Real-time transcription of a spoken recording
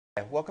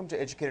Hi, welcome to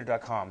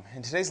Educator.com.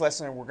 In today's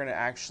lesson, we're going to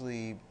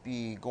actually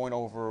be going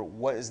over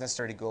what is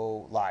necessary to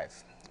go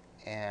live.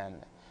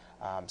 And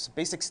some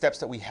basic steps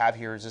that we have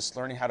here is just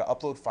learning how to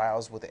upload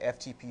files with the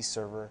FTP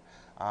server,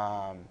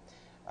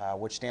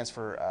 which stands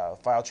for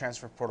File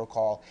Transfer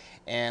Protocol,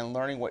 and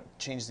learning what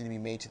changes need to be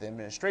made to the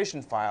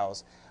administration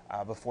files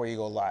before you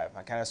go live.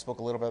 I kind of spoke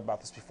a little bit about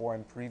this before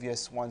in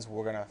previous ones.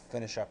 We're going to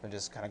finish up and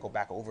just kind of go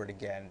back over it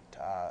again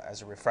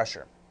as a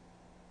refresher.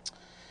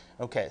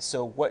 Okay,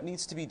 so what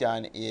needs to be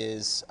done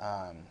is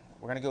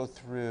we're going to go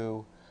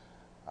through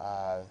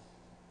the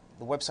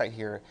website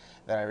here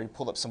that I already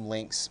pulled up some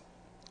links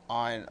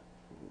on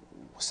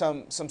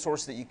some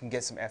source that you can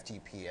get some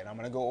FTP, and I'm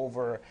going to go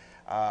over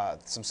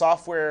some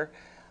software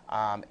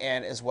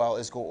and as well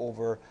as go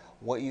over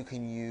what you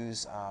can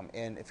use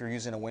and if you're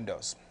using a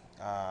Windows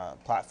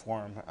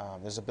platform.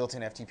 There's a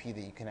built-in FTP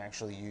that you can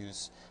actually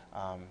use.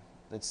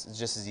 It's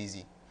just as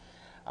easy.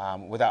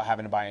 Without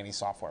having to buy any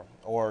software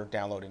or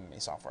downloading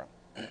any software.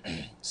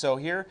 So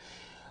here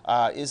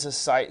is a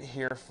site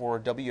here for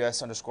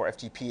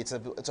WS_FTP.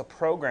 It's a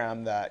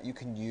program that you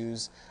can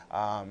use.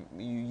 You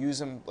use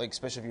them, like,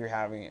 especially if you're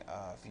having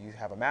if you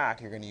have a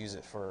Mac, you're going to use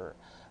it for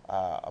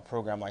a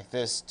program like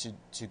this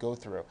to go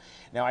through.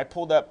 Now I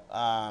pulled up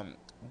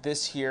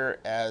this here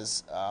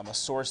as a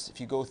source. If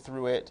you go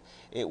through it,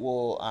 it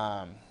will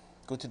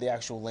go to the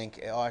actual link.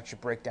 It'll actually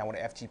break down what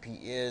FTP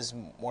is,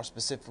 more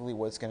specifically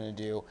what it's going to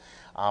do.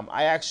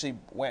 I actually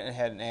went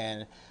ahead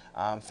and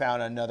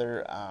found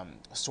another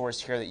source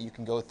here that you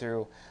can go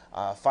through,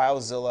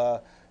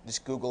 FileZilla.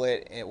 Just Google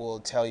it. It will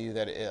tell you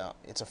that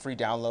it's a free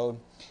download.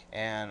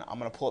 And I'm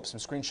going to pull up some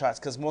screenshots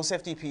because most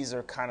FTPs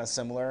are kind of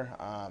similar.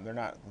 They're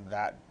not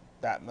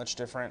that much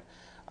different.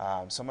 So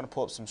I'm going to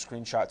pull up some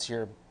screenshots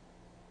here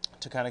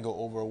to kind of go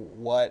over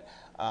what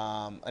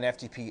an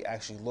FTP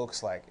actually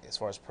looks like as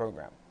far as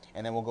program.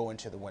 And then we'll go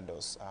into the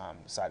Windows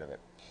side of it.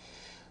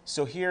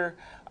 So here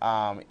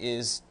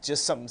is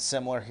just something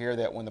similar here,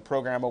 that when the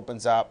program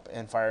opens up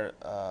in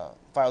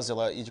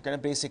FileZilla, you're going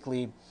to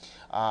basically,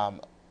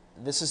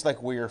 this is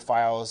like where your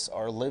files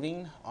are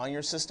living on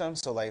your system.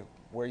 So like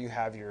where you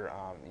have your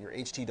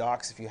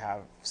htdocs, if you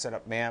have set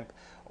up MAMP,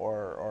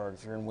 or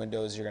if you're in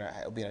Windows,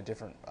 it'll be in a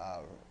different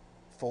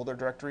folder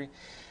directory.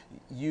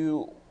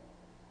 You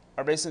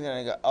are basically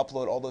going to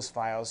upload all those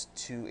files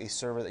to a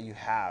server that you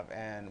have.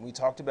 And we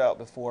talked about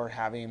before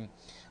having,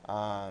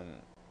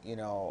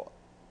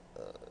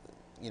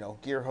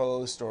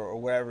 GearHost or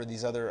whatever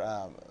these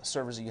other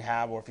servers that you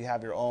have, or if you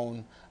have your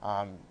own,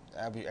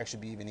 that would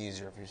actually be even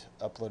easier if you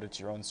upload it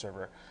to your own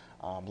server,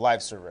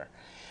 live server.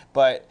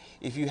 But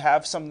if you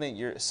have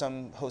something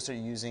some hosts are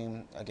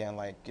using, again,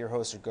 like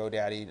GearHost or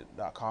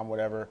GoDaddy.com,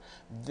 whatever,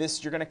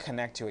 you're going to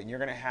connect to it, and you're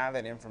going to have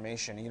that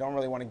information. You don't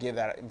really want to give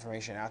that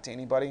information out to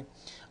anybody,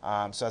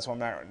 so that's why I'm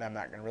not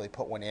going to really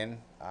put one in,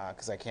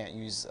 because I can't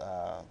use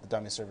the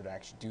dummy server to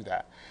actually do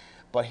that.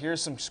 But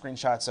here's some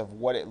screenshots of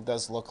what it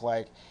does look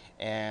like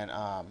and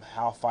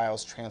how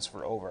files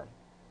transfer over.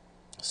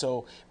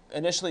 So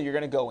initially, you're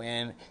going to go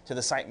in to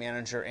the site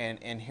manager,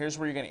 and here's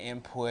where you're going to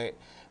input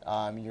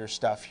your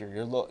stuff here.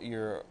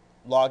 Your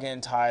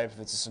login type, if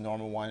it's just a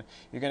normal one.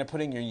 You're going to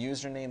put in your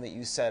username that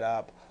you set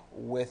up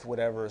with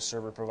whatever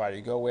server provider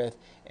you go with,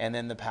 and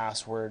then the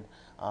password,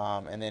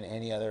 and then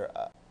any other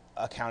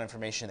account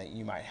information that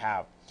you might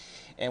have.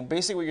 And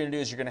basically what you're going to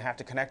do is you're going to have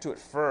to connect to it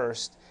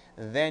first.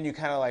 Then you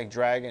kind of like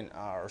drag and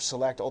or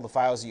select all the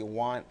files that you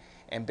want,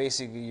 and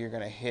basically you're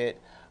going to hit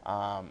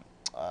a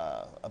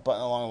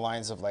button along the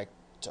lines of like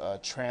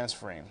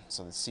transferring.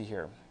 So let's see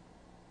here.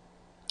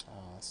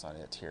 That's not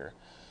it here.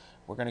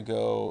 We're going to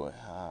go,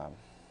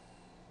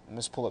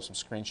 let's pull up some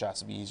screenshots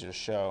to be easier to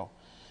show.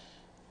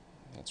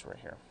 It's right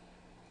here.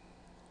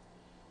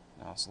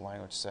 Now it's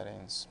language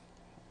settings.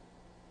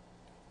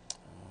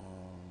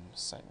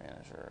 Site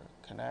manager,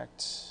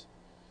 connect.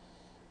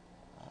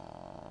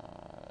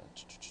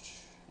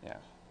 Yeah,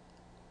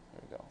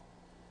 there we go.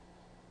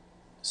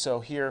 So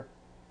here,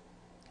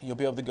 you'll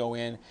be able to go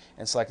in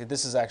and select it.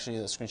 This is actually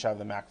a screenshot of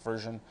the Mac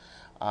version.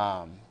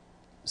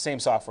 Same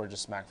software,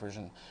 just Mac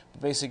version.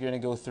 But basically, you're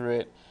going to go through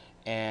it,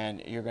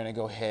 and you're going to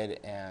go ahead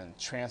and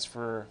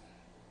transfer.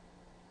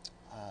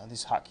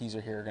 These hotkeys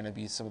are here are going to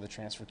be some of the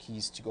transfer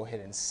keys to go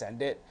ahead and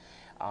send it.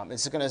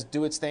 It's going to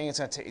do its thing. It's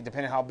going to take,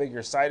 depending on how big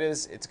your site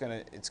is, it's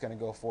going to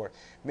go for it.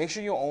 Make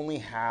sure you only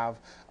have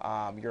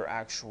your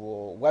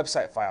actual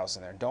website files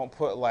in there. Don't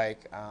put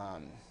like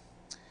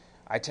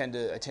I tend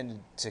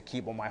to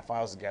keep all my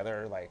files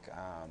together, like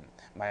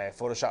my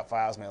Photoshop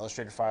files, my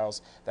Illustrator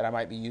files that I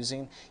might be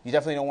using. You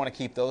definitely don't want to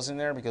keep those in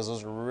there, because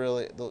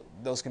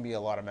those can be a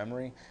lot of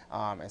memory.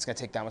 And it's going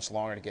to take that much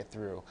longer to get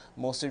through.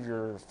 Most of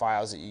your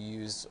files that you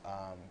use,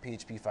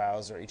 PHP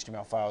files or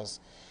HTML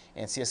files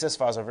and CSS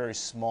files, are very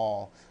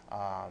small.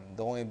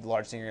 The only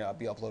large thing you're going to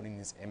be uploading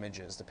is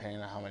images,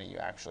 depending on how many you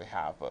actually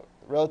have. But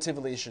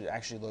relatively, it should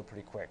actually load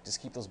pretty quick.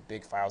 Just keep those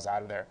big files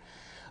out of there.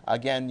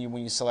 Again,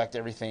 when you select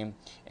everything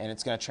and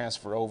it's going to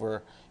transfer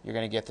over, you're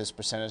going to get this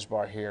percentage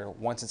bar here.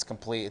 Once it's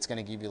complete, it's going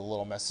to give you a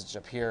little message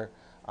up here.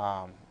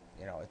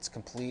 It's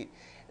complete.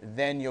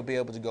 then you'll be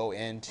able to go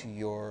into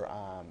your,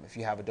 if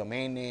you have a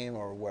domain name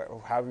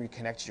or however you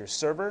connect to your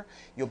server,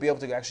 you'll be able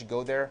to actually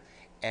go there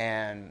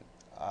and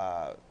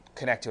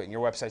connect to it, and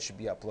your website should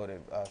be uploaded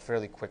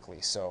fairly quickly.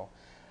 So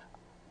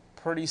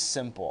pretty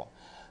simple.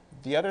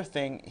 The other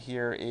thing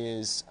here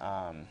is,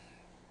 let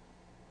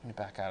me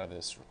back out of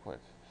this real quick,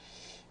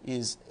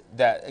 is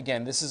that,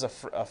 again, this is a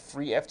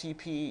free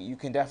FTP. You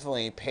can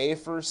definitely pay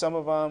for some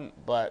of them,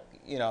 but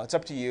it's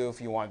up to you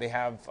if you want. They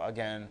have,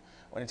 again,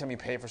 anytime you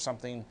pay for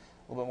something,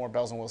 a little bit more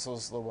bells and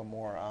whistles, a little bit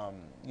more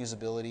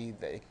usability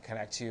that it can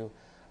connect to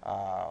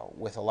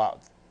with a lot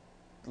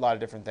of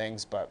different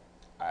things, but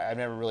I've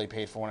never really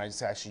paid for one. I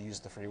just actually use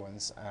the free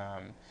ones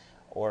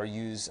or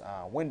use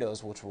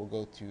Windows, which we'll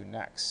go to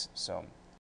next. So